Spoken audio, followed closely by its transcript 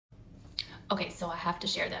Okay, so I have to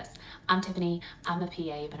share this. I'm Tiffany, I'm a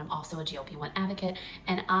PA, but I'm also a GLP-1 advocate,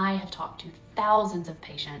 and I have talked to thousands of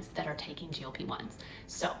patients that are taking GLP-1s.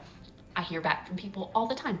 So I hear back from people all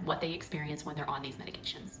the time what they experience when they're on these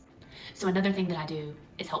medications. So another thing that I do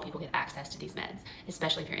is help people get access to these meds,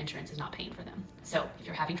 especially if your insurance is not paying for them. So if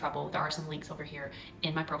you're having trouble, there are some links over here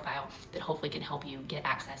in my profile that hopefully can help you get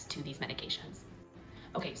access to these medications.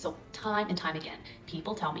 Okay, so time and time again,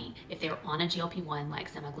 people tell me if they're on a GLP-1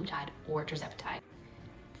 like Semaglutide or Tirzepatide,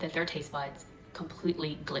 that their taste buds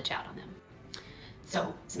completely glitch out on them.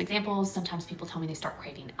 So some examples, sometimes people tell me they start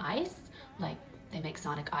craving ice, like they make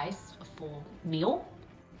Sonic Ice a full meal.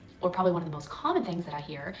 Or probably one of the most common things that I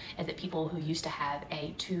hear is that people who used to have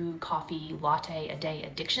a 2 coffee latte a day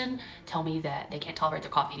addiction tell me that they can't tolerate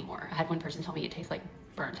their coffee anymore. I had one person tell me it tastes like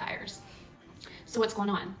burnt tires. So what's going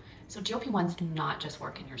on? So GLP-1s do not just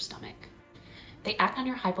work in your stomach. They act on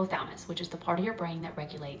your hypothalamus, which is the part of your brain that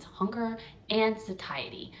regulates hunger and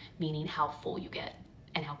satiety, meaning how full you get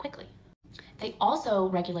and how quickly. They also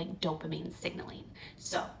regulate dopamine signaling.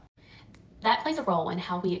 So that plays a role in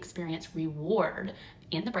how we experience reward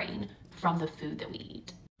in the brain from the food that we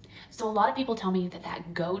eat. So a lot of people tell me that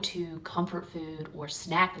that go-to comfort food or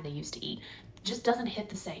snack that they used to eat just doesn't hit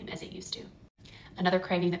the same as it used to. Another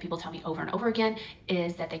craving that people tell me over and over again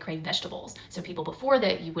is that they crave vegetables. So people before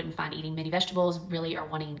that you wouldn't find eating many vegetables really are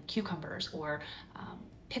wanting cucumbers or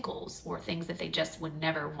pickles or things that they just would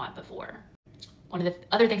never want before. One of the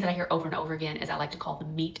other things that I hear over and over again is I like to call the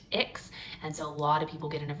meat icks. And so a lot of people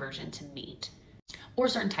get an aversion to meat or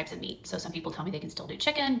certain types of meat. So some people tell me they can still do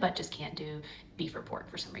chicken, but just can't do beef or pork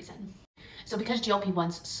for some reason. So because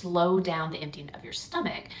GLP-1s slow down the emptying of your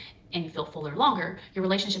stomach and you feel fuller longer, your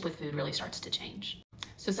relationship with food really starts to change.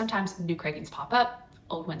 So sometimes new cravings pop up,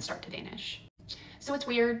 old ones start to vanish. So it's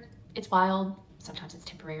weird, it's wild, sometimes it's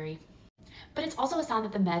temporary, but it's also a sign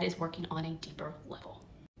that the med is working on a deeper level.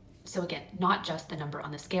 So again, not just the number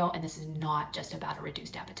on the scale, and this is not just about a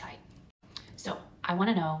reduced appetite. So I want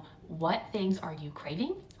to know, what things are you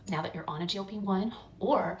craving now that you're on a GLP-1,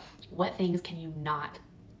 or what things can you not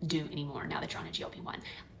do anymore now that you're on a GLP-1?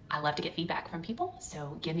 I love to get feedback from people,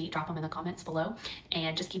 so drop them in the comments below,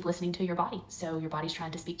 and just keep listening to your body. So your body's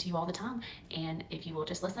trying to speak to you all the time, and if you will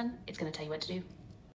just listen, it's going to tell you what to do.